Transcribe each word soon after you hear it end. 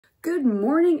Good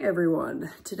morning,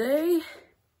 everyone. Today,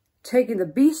 taking the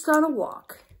beast on a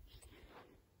walk.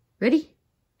 Ready?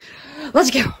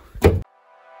 Let's go.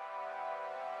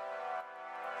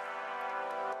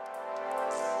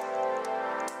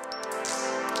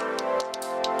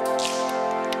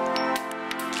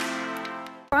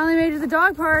 Finally made it to the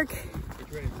dog park.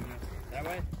 Which way? That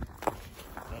way?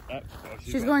 Oh,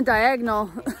 She's going diagonal.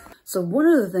 So one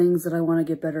of the things that I want to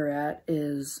get better at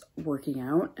is working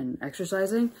out and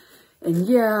exercising. And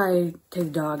yeah, I take the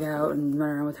dog out and run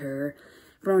around with her,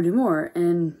 but I want to do more.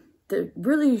 And that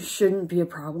really shouldn't be a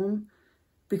problem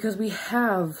because we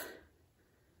have,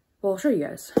 well, I'll show you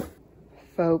guys.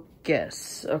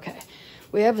 Focus. Okay.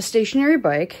 We have a stationary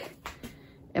bike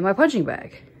and my punching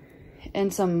bag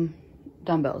and some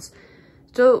dumbbells.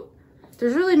 So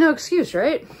there's really no excuse,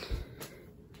 right?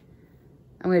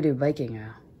 I'm gonna do biking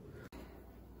now.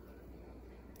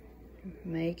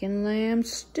 Making lamb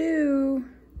stew.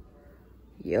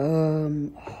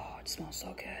 Yum. Oh, it smells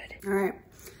so good. All right,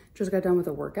 just got done with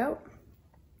a workout.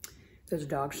 There's a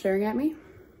dog staring at me.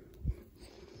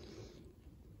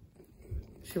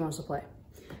 She wants to play,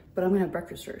 but I'm gonna have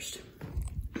breakfast first.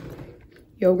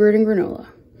 Yogurt and granola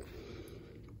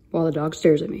while the dog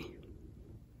stares at me.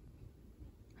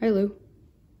 Hi, Lou.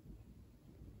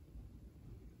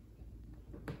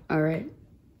 All right.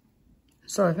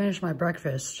 So I finished my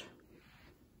breakfast.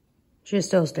 She's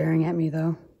still staring at me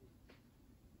though.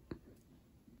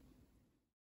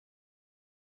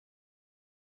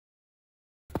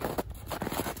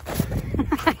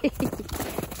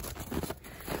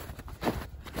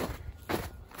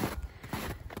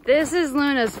 This is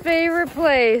Luna's favorite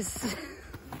place.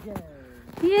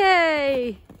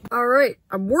 Yay! All right,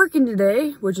 I'm working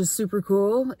today, which is super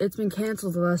cool. It's been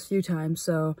canceled the last few times,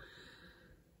 so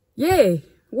yay,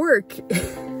 work.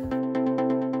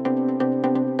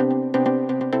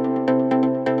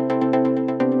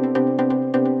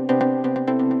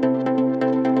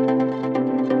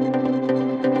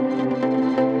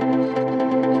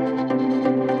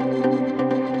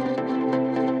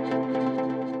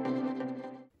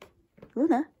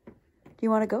 Luna, do you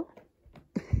want to go?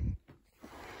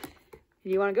 Do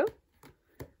you want to go?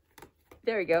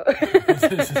 There we go.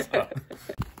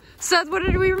 Seth, what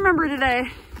did we remember today?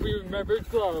 we remembered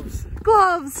gloves.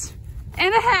 Gloves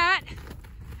and a hat.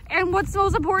 And what's the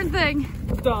most important thing?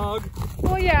 Dog.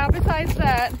 Well, yeah, besides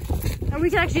that. And we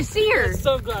can actually see her. And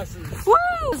sunglasses.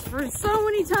 Woo! For so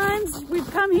many times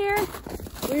we've come here,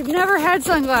 we've never had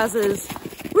sunglasses.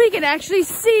 We can actually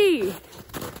see.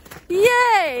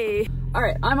 Yay! All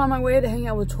right, I'm on my way to hang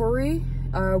out with Tori.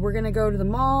 We're gonna go to the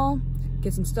mall,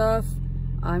 get some stuff.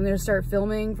 I'm gonna start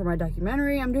filming for my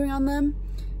documentary I'm doing on them.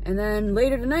 And then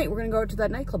later tonight, we're gonna go out to that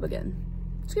nightclub again.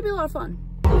 It's gonna be a lot of fun.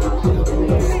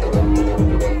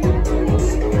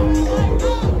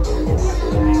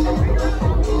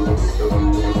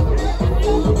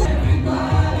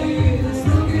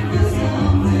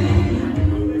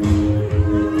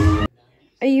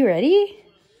 Are you ready?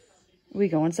 Are we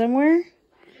going somewhere?